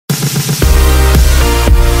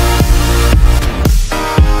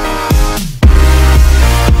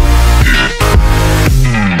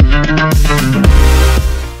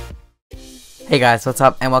Hey guys, what's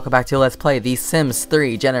up, and welcome back to Let's Play The Sims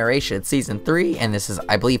 3 Generation Season 3, and this is,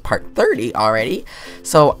 I believe, part 30 already.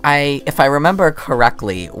 So, if I remember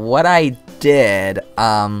correctly, what I did,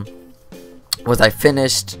 was I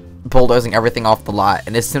finished bulldozing everything off the lot,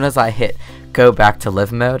 and as soon as I hit go back to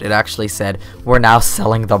live mode, it actually said, we're now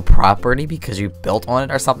selling the property because you built on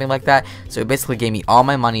it or something like that. So it basically gave me all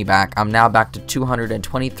my money back. I'm now back to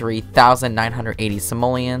 223,980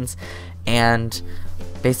 simoleons, and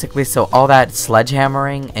basically, so all that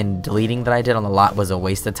sledgehammering and deleting that I did on the lot was a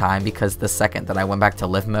waste of time, because the second that I went back to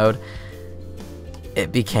live mode,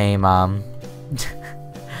 it became a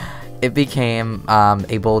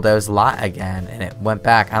bulldozed lot again, and it went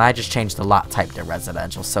back, and I just changed the lot type to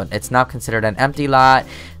residential, so it's now considered an empty lot.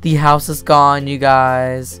 The house is gone, you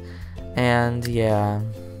guys, and yeah,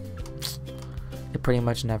 it pretty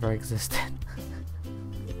much never existed.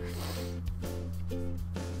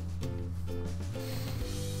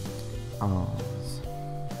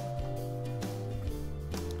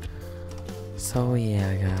 So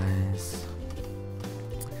yeah, guys,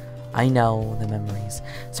 I know the memories.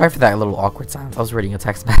 Sorry for that little awkward silence. I was reading a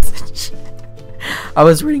text message. I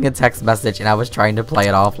was reading a text message and I was trying to play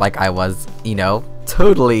it off like I was, you know,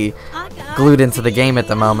 totally glued into the game at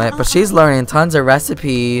the moment. But she's learning tons of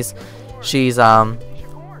recipes. She's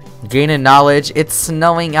gaining knowledge. It's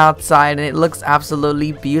snowing outside and it looks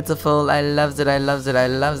absolutely beautiful. I loves it. I loves it. I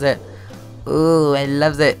loves it. Ooh, I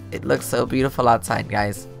loves it. It looks so beautiful outside,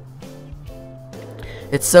 guys.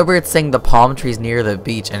 It's so weird seeing the palm trees near the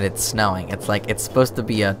beach and it's snowing. It's like it's supposed to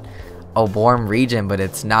be a warm region, but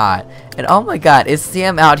it's not. And oh my god, is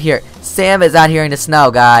Sam out here? Sam is out here in the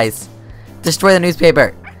snow, guys. Destroy the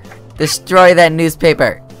newspaper. Destroy that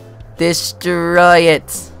newspaper. Destroy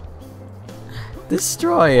it.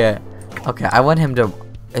 Destroy it. Okay, I want him to...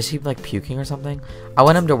 Is he like puking or something? I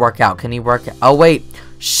want him to work out. Can he work out? Oh wait.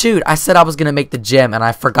 Shoot, I said I was going to make the gym and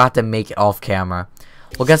I forgot to make it off camera.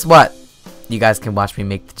 Well, guess what? You guys can watch me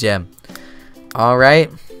make the gym.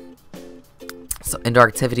 Alright. So, indoor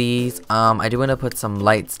activities. I do want to put some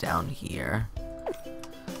lights down here.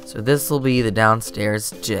 So, this will be the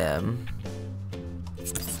downstairs gym.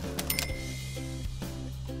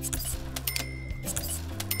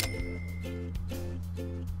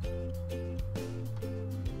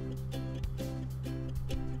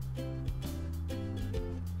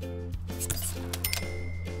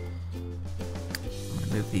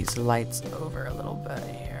 Move these lights over a little bit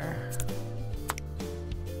here.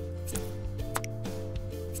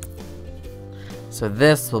 So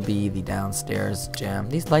this will be the downstairs gym.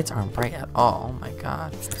 These lights aren't bright at all. Oh my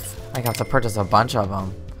god. I have to purchase a bunch of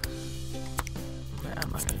them. Yeah,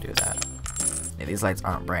 I'm not gonna do that. Yeah, these lights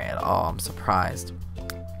aren't bright at all. I'm surprised.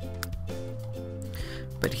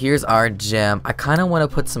 But here's our gym. I kind of want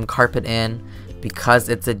to put some carpet in because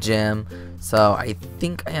it's a gym. So I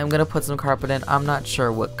think I am going to put some carpet in. I'm not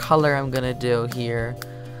sure what color I'm going to do here.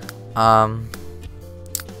 Let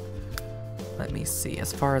me see.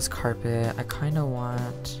 As far as carpet, I kind of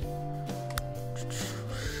want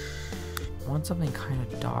something kind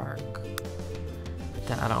of dark. But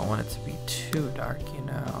then I don't want it to be too dark, you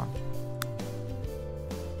know.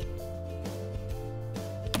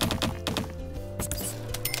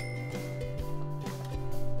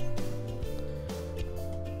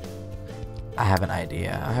 I have an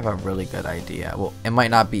idea. I have a really good idea. Well, it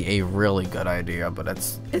might not be a really good idea, but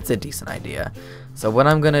it's a decent idea. So what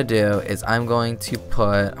I'm gonna do is I'm going to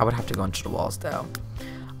put... I would have to go into the walls though.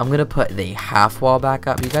 I'm gonna put the half wall back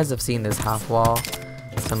up. You guys have seen this half wall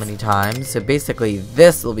so many times. So basically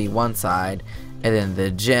this will be one side, and then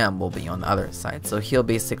the gym will be on the other side. So he'll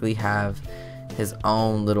basically have his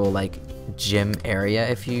own little like gym area,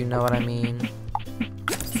 if you know what I mean.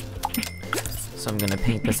 So I'm gonna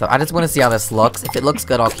paint this up. I just want to see how this looks. If it looks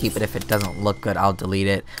good, I'll keep it. If it doesn't look good, I'll delete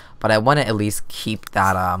it. But I want to at least keep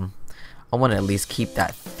that I want to at least keep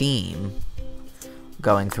that theme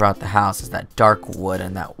going throughout the house. Is that dark wood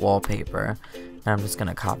and that wallpaper. And I'm just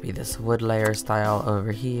gonna copy this wood layer style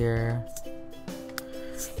over here.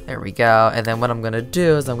 There we go. And then what I'm gonna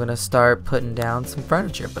do is I'm gonna start putting down some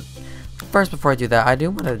furniture. But first, before I do that, I do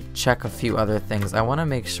want to check a few other things. I want to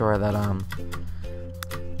make sure that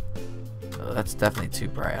that's definitely too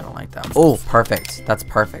bright. I don't like that. Oh, perfect. That's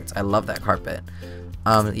perfect. I love that carpet.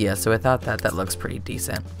 Yeah, so without that, that looks pretty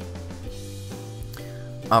decent.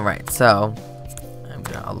 Alright, so I'm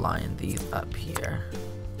gonna align these up here.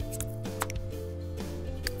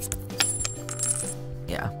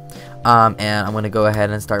 Yeah. And I'm gonna go ahead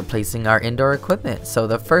and start placing our indoor equipment. So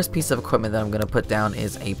the first piece of equipment that I'm gonna put down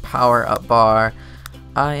is a power up bar.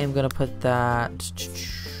 I am gonna put that...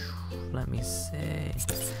 Let me see.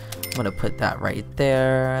 I'm gonna put that right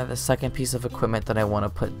there. The second piece of equipment that I want to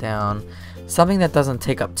put down, something that doesn't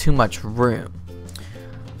take up too much room.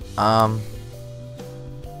 Yeah.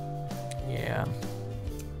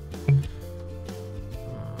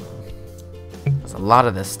 Because a lot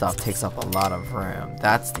of this stuff takes up a lot of room.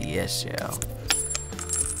 That's the issue.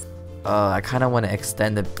 I kind of want to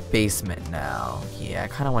extend the basement now. Yeah, I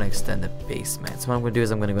kind of want to extend the basement. So what I'm going to do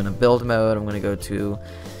is I'm going to go into build mode. I'm going to go to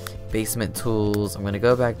basement tools. I'm going to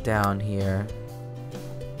go back down here.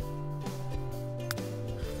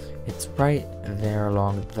 It's right there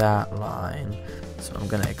along that line. So I'm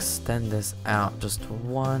going to extend this out just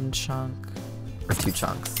one chunk. Or 2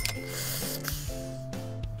 chunks.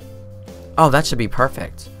 Oh, that should be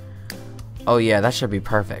perfect. Oh yeah, that should be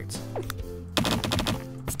perfect.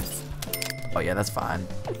 Oh yeah, that's fine.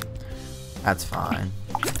 That's fine.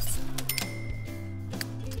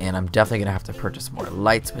 And I'm definitely gonna have to purchase more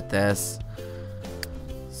lights with this.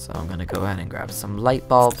 So I'm gonna go ahead and grab some light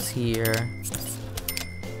bulbs here.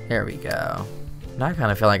 There we go. Now I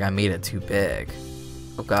kind of feel like I made it too big.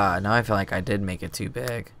 Oh god, now I feel like I did make it too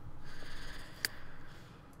big.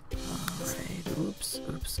 Alright, oops.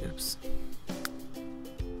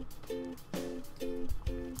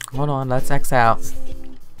 Hold on, let's X out.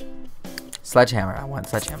 Sledgehammer, I want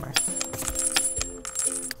sledgehammer.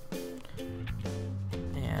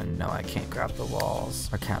 And no, I can't grab the walls,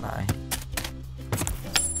 or can I?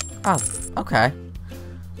 Oh, okay.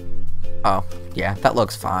 Oh, yeah, that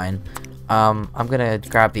looks fine. I'm gonna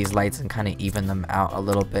grab these lights and kind of even them out a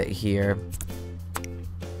little bit here.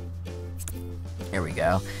 There we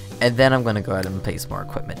go. And then I'm gonna go ahead and place more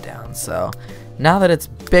equipment down. So now that it's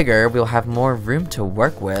bigger, we'll have more room to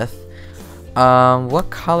work with. What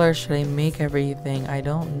color should I make everything? I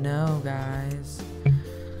don't know, guys.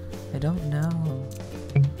 I don't know.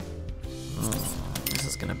 This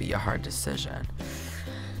is gonna be a hard decision.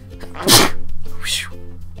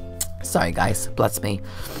 Sorry, guys. Bless me.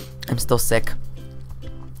 I'm still sick.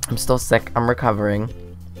 I'm recovering.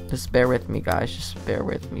 Just bear with me, guys. Just bear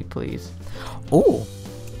with me, please. Ooh.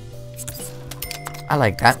 I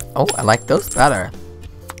like that. Oh, I like those better.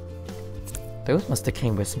 Those must have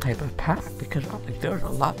came with some type of pack because I think those are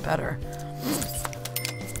a lot better.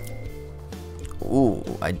 Ooh,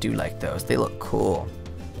 I do like those. They look cool.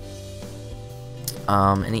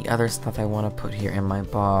 Any other stuff I want to put here in my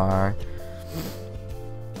bar?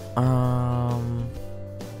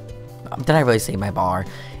 Did I really say my bar?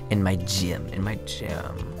 In my gym.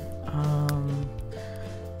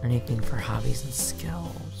 Anything for hobbies and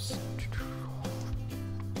skills?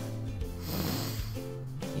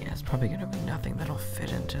 Yeah, it's probably gonna be nothing that'll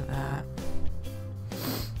fit into that.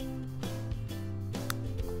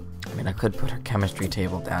 I mean, I could put a chemistry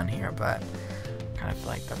table down here, but I kind of feel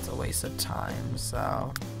like that's a waste of time,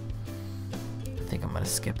 so I think I'm gonna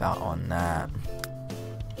skip out on that.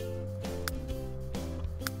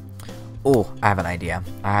 Oh, I have an idea.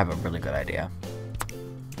 I have a really good idea.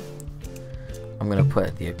 I'm gonna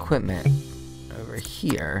put the equipment over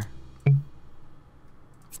here.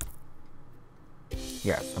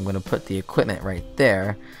 Yes, I'm gonna put the equipment right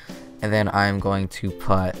there, and then I'm going to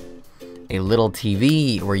put a little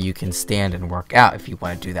TV where you can stand and work out if you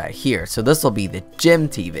want to do that here. So this will be the gym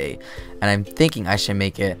TV, and I'm thinking I should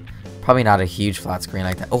make it probably not a huge flat screen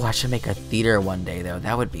like that. Oh, I should make a theater one day though.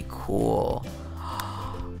 That would be cool.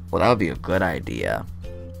 Well, that would be a good idea.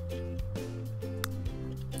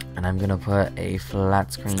 And I'm gonna put a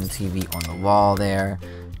flat screen TV on the wall there,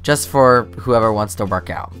 just for whoever wants to work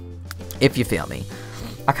out, if you feel me.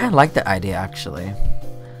 I kind of like that idea, actually.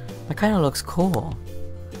 That kind of looks cool.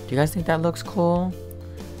 Do you guys think that looks cool?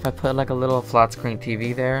 If I put like a little flat screen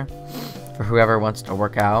TV there for whoever wants to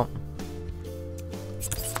work out.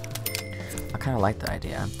 I kind of like that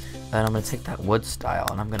idea. Then I'm gonna take that wood style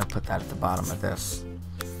and I'm gonna put that at the bottom of this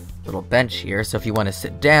little bench here. So if you want to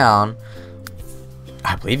sit down,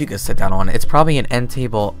 I believe you could sit down on it. It's probably an end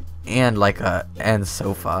table and like a end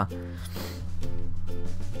sofa.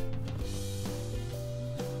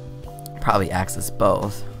 Probably acts as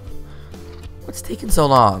both. What's taking so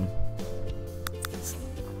long?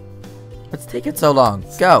 What's taking so long?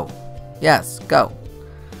 Go. Yes, go.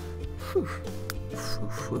 Whew.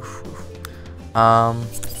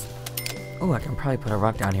 Oh, I can probably put a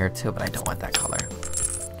rug down here too, but I don't want that color.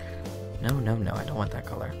 No, I don't want that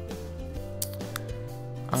color.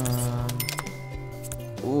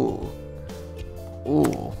 Ooh.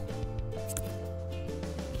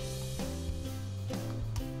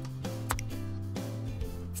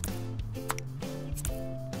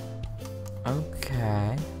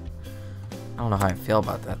 Okay. I don't know how I feel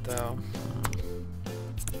about that though.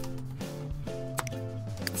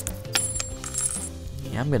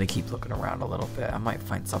 Yeah, I'm gonna keep looking around a little bit. I might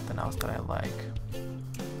find something else that I like.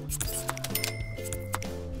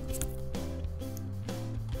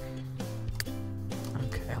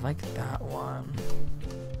 Okay, I like that one.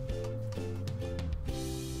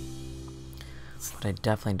 But I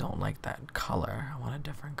definitely don't like that color. I want a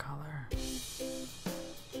different color.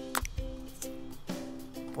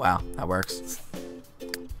 Wow, that works.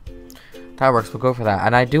 That works, we'll go for that.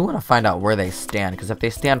 And I do want to find out where they stand, because if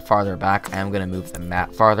they stand farther back, I am going to move the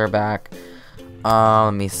mat farther back.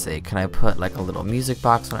 Let me see. Can I put like a little music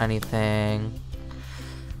box on anything?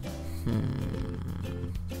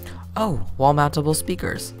 Oh, wall mountable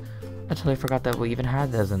speakers. I totally forgot that we even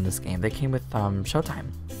had those in this game. They came with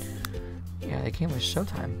Showtime. Yeah, they came with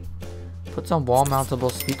Showtime. Put some wall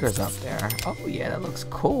mountable speakers up there. Oh yeah, that looks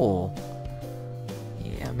cool.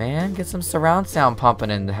 Yeah, man, get some surround sound pumping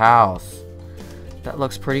in the house. That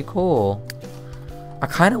looks pretty cool. I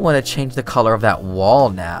kind of want to change the color of that wall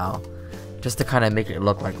now, just to kind of make it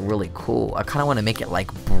look like really cool. I kind of want to make it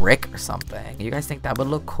like brick or something. You guys think that would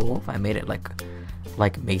look cool if I made it like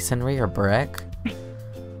masonry or brick?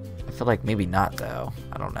 I feel like maybe not though.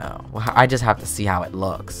 I don't know. Well, I just have to see how it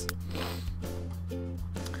looks.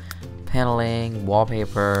 Paneling,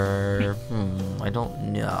 wallpaper. I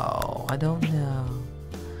don't know. I don't know.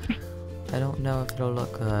 I don't know if it'll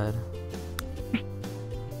look good.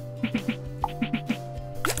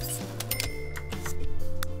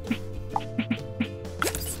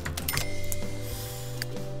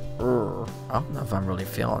 I don't know if I'm really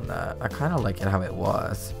feeling that. I kind of like it how it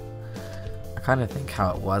was. I kind of think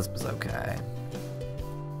how it was okay.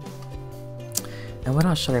 And what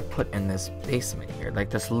else should I put in this basement here?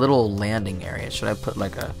 Like this little landing area. Should I put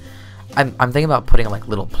like a... I'm thinking about putting like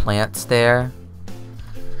little plants there.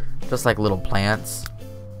 Just like little plants.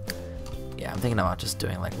 Yeah, I'm thinking about just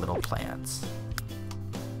doing like little plants.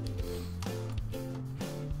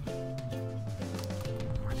 I'm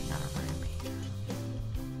running out of room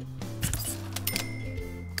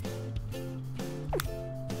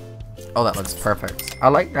here. Oh, that looks perfect. I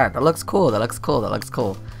like that. That looks cool. That looks cool. That looks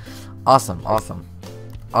cool. Awesome, awesome.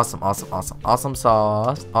 Awesome, awesome, awesome. Awesome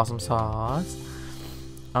sauce. Awesome sauce.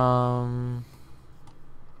 Yeah,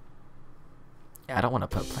 I don't want to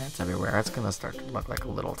put plants everywhere. It's gonna start to look like a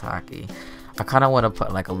little tacky. I kind of want to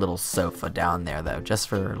put like a little sofa down there though, just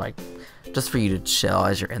for you to chill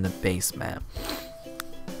as you're in the basement.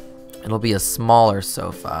 It'll be a smaller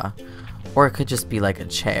sofa, or it could just be like a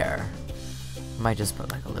chair. I might just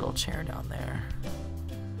put like a little chair down there.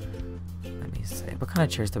 Let me see. What kind of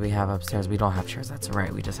chairs do we have upstairs? We don't have chairs. That's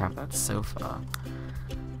right. We just have that sofa.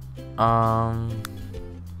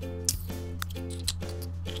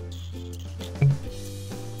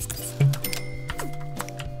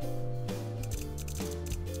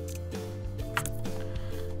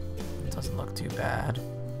 Doesn't look too bad.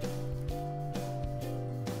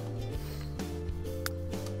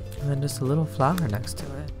 And then just a little flower next to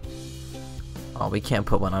it. Oh, we can't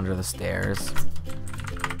put one under the stairs.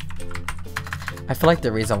 I feel like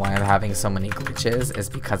the reason why I'm having so many glitches is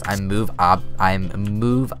because I'm move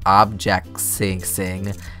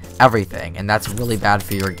objecting everything, and that's really bad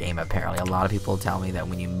for your game apparently. A lot of people tell me that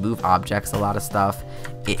when you move objects a lot of stuff,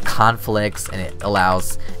 it conflicts and it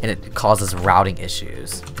causes routing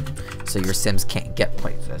issues. So your Sims can't get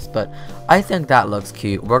places. But I think that looks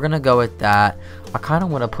cute. We're gonna go with that. I kind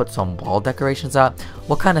of want to put some wall decorations up.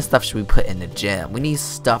 What kind of stuff should we put in the gym? We need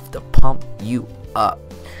stuff to pump you up.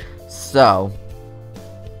 So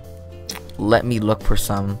let me look for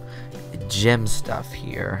some gym stuff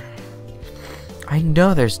here. I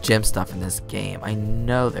know there's gym stuff in this game. I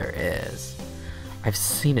know there is. I've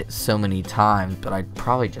seen it so many times, but I'd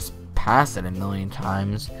probably just pass it a million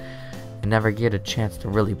times and never get a chance to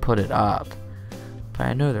really put it up. But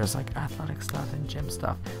I know there's like athletic stuff and gym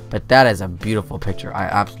stuff. But that is a beautiful picture. I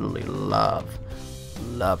absolutely love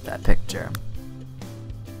that picture.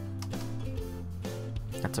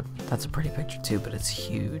 That's a pretty picture too, but it's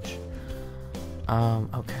huge.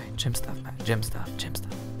 Okay, gym stuff, man. Gym stuff, man.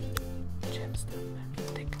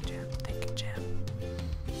 Think gym.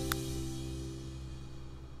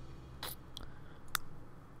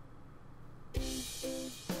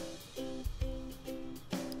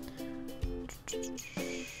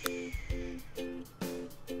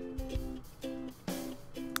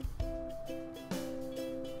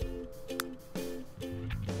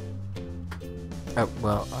 Oh,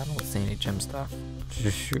 well, I don't see any gym stuff.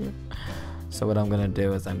 So what I'm gonna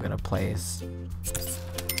do is I'm gonna place... I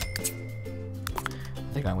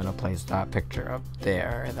think I'm gonna place that picture up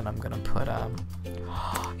there, and then I'm gonna put,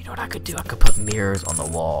 you know what I could do? I could put mirrors on the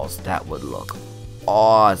walls. That would look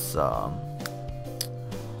awesome.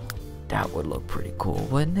 That would look pretty cool,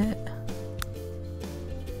 wouldn't it?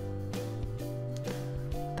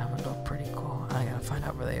 That would look pretty cool. I gotta find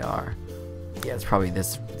out where they are. Yeah, it's probably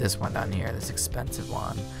this one down here, this expensive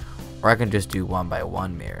one. Or I can just do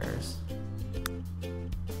 1x1 mirrors.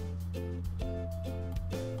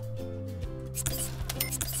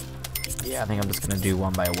 Yeah, I think I'm just gonna do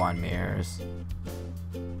 1x1 mirrors.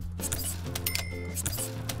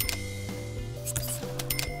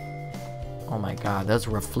 Oh my god, those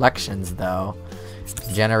reflections though.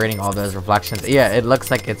 Generating all those reflections. Yeah, it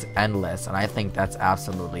looks like it's endless, and I think that's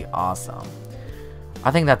absolutely awesome.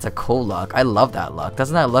 I think that's a cool look. I love that look.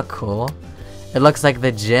 Doesn't that look cool? It looks like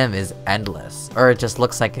the gym is endless, or it just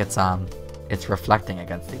looks like it's reflecting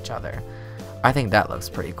against each other. I think that looks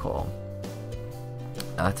pretty cool.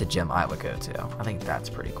 Now that's a gym I would go to. I think that's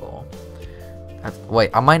pretty cool. Wait,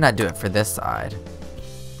 I might not do it for this side.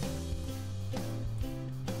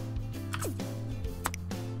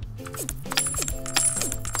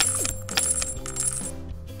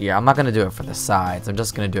 Yeah, I'm not going to do it for the sides. I'm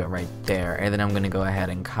just going to do it right there. And then I'm going to go ahead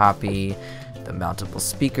and copy the mountable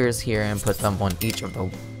speakers here and put them on each of the...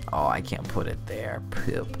 Oh, I can't put it there.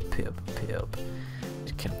 Poop.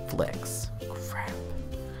 It conflicts. Crap.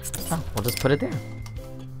 Oh, we'll just put it there.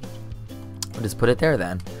 We'll just put it there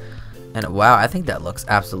then. And wow, I think that looks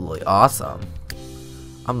absolutely awesome.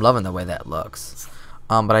 I'm loving the way that looks.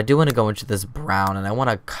 But I do want to go into this brown, and I want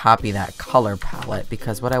to copy that color palette,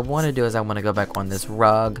 because what I want to do is I want to go back on this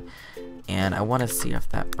rug, and I want to see if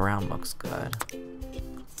that brown looks good.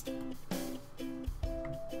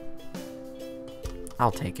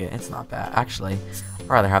 I'll take it. It's not bad. Actually, I'd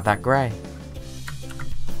rather have that gray.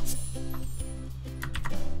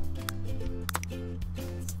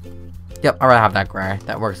 Yep, I'd rather have that gray.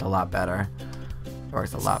 That works a lot better. It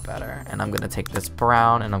works a lot better. And I'm going to take this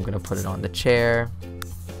brown, and I'm going to put it on the chair.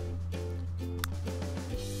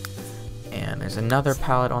 And there's another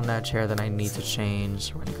palette on that chair that I need to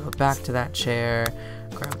change. We're going to go back to that chair,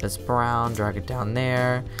 grab this brown, drag it down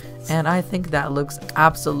there. And I think that looks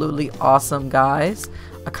absolutely awesome, guys.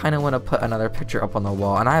 I kind of want to put another picture up on the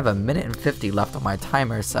wall. And I have 1:50 left on my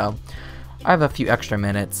timer, so I have a few extra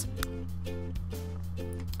minutes.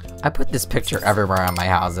 I put this picture everywhere on my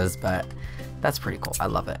houses, but that's pretty cool. I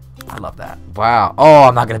love it. I love that. Wow. Oh,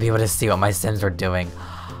 I'm not going to be able to see what my Sims are doing.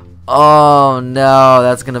 Oh no,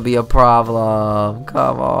 that's gonna be a problem.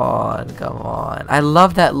 Come on. I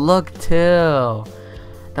love that look too.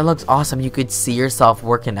 That looks awesome. You could see yourself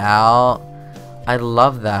working out. I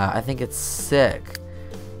love that. I think it's sick.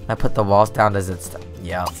 I put the walls down. Does it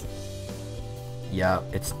yep,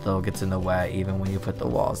 it still gets in the way even when you put the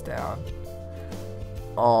walls down.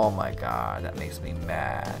 Oh my god, that makes me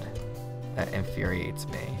mad. That infuriates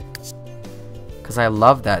me, because I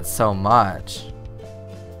love that so much.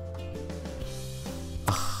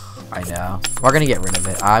 I know. We're gonna get rid of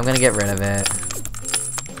it. I'm gonna get rid of it.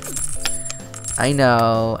 I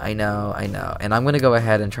know. And I'm gonna go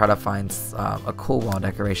ahead and try to find a cool wall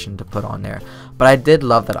decoration to put on there. But I did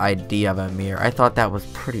love that idea of a mirror. I thought that was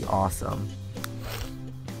pretty awesome.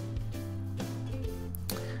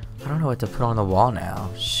 I don't know what to put on the wall now.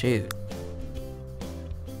 Shoot.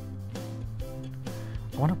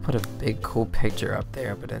 I want to put a big cool picture up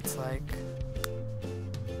there, but it's like,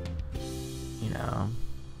 you know.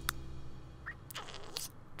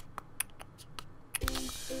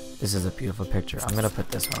 This is a beautiful picture. I'm gonna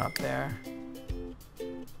put this one up there.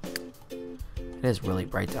 It is really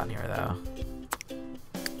bright down here though.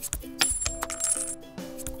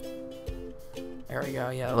 There we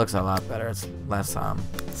go. Yeah, it looks a lot better. It's less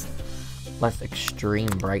extreme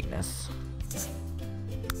brightness.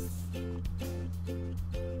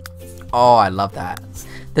 Oh, I love that.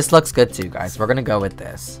 This looks good too, guys. We're gonna go with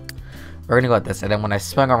this. We're gonna go with this, and then when I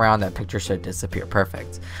swing around, that picture should disappear.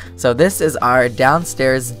 Perfect. So this is our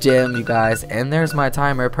downstairs gym, you guys, and there's my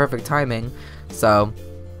timer. Perfect timing. So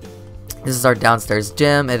this is our downstairs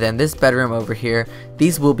gym, and then this bedroom over here.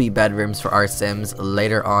 These will be bedrooms for our Sims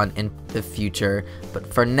later on in the future, but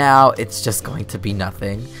for now, it's just going to be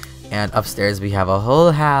nothing. And upstairs, we have a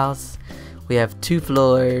whole house. We have 2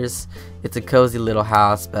 floors. It's a cozy little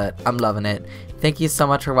house, but I'm loving it. Thank you so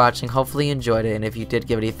much for watching. Hopefully you enjoyed it, and if you did,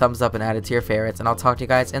 give it a thumbs up and add it to your favorites, and I'll talk to you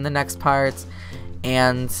guys in the next parts.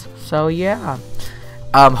 And so yeah,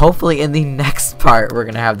 hopefully in the next part we're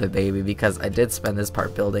gonna have the baby, because I did spend this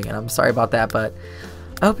part building, and I'm sorry about that, but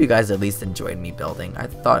I hope you guys at least enjoyed me building. I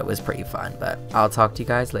thought it was pretty fun, but I'll talk to you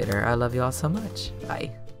guys later. I love you all so much.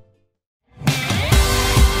 Bye.